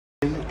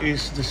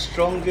is the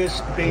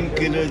strongest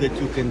painkiller that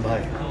you can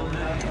buy.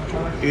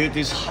 It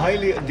is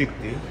highly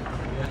addictive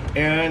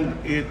and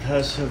it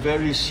has a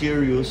very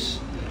serious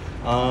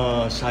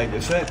side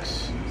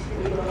effects.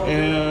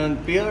 And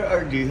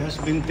PRRD has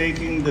been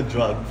taking the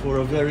drug for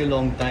a very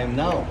long time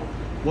now.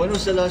 When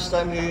was the last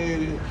time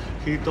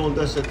he told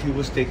us that he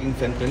was taking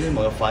fentanyl?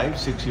 Mga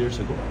 5-6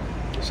 years ago.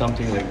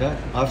 Something like that.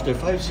 After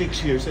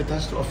 5-6 years, it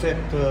has to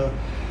affect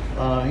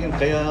him.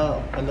 Kaya,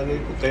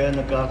 alagay ko, kaya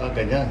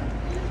nagkakaganyan.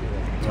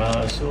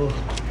 So,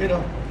 you know,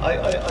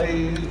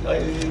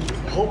 I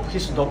hope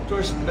his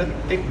doctors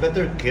take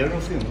better care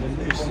of him.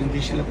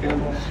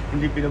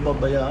 Hindi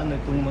pinababayaan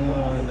itong mga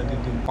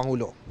nagiging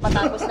Pangulo.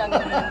 Matapos lang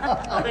yun.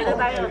 Okay na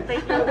tayo.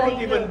 Thank you. Not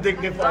even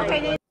dignified.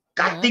 Okay.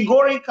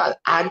 Categorical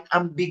and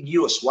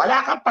ambiguous.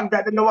 Wala kang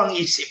pagdadalawang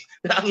isip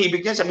na ang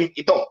ibig niya sabihin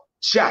ito,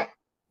 siya.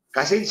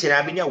 Kasi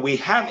sinabi niya, we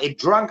have a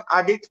drug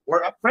addict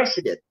for a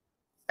president.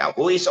 Now,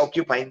 who is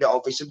occupying the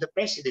office of the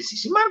presidency?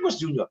 Si Marcos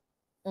Jr.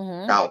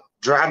 Now,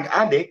 drug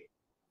addict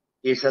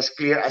is as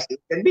clear as it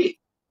can be.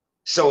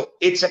 So,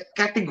 it's a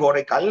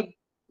categorical,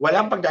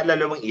 walang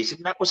pagdadalawang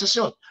isip na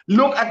akusasyon.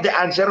 Look at the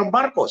answer of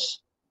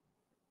Marcos.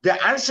 The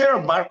answer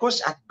of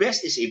Marcos at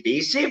best is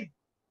evasive,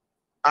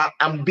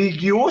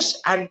 ambiguous,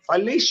 and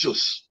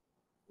fallacious.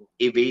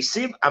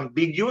 Evasive,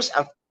 ambiguous,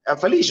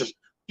 fallacious.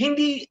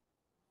 Hindi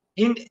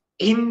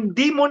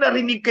mo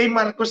narinig kay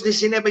Marcos na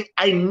sinabi,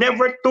 I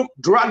never took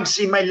drugs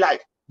in my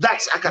life.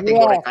 That's a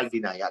categorical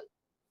denial.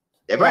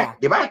 Diba? Yeah.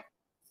 Diba?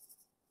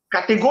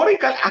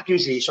 Categorical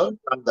accusation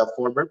from the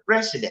former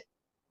president.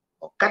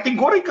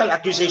 Categorical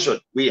accusation.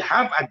 We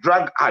have a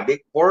drug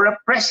addict for a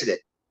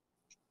president.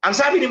 Ang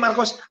sabi ni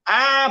Marcos,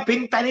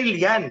 fentanyl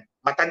yan.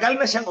 Matagal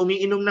na siyang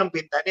umiinom ng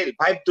fentanyl.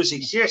 5 to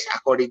 6 years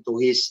according to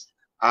his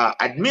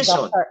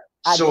admission.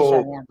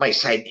 So, may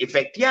side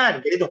effect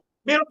yan. Ganito.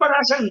 Meron pa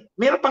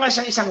nga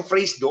siyang isang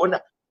phrase doon na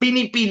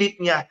pinipilit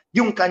niya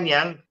yung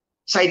kanyang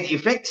side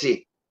effects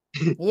eh.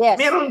 Yes.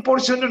 Meron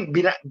portion doon,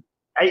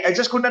 I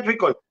just could not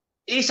recall.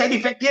 Side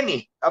effect yan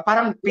eh.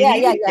 Parang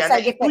pinilit niya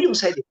na ito yung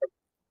side effect.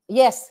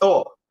 Yes.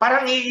 So,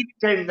 parang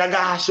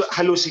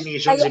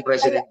nag-hallucination si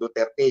President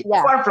Duterte.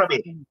 Far from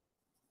it.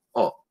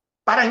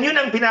 Parang yun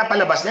ang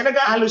pinapalabas na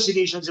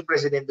nag-hallucination si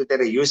President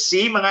Duterte. You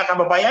see, mga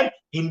kababayan,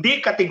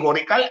 hindi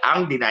categorical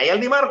ang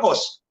denial ni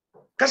Marcos.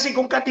 Kasi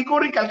kung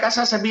categorical ka,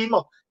 sasabihin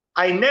mo,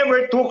 I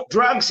never took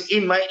drugs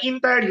in my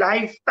entire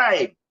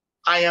lifetime.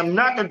 I am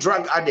not a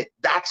drug addict.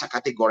 That's a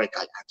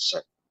categorical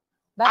answer.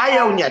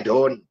 Ayaw niya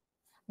doon.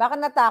 Baka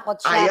natakot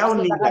siya Ayaw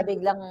kasi niya. baka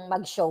biglang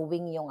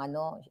mag-showing yung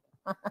ano.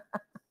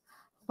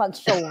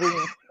 Mag-showing.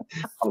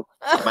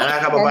 Mga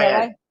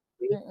kababayan,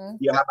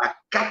 you have a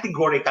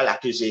categorical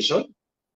accusation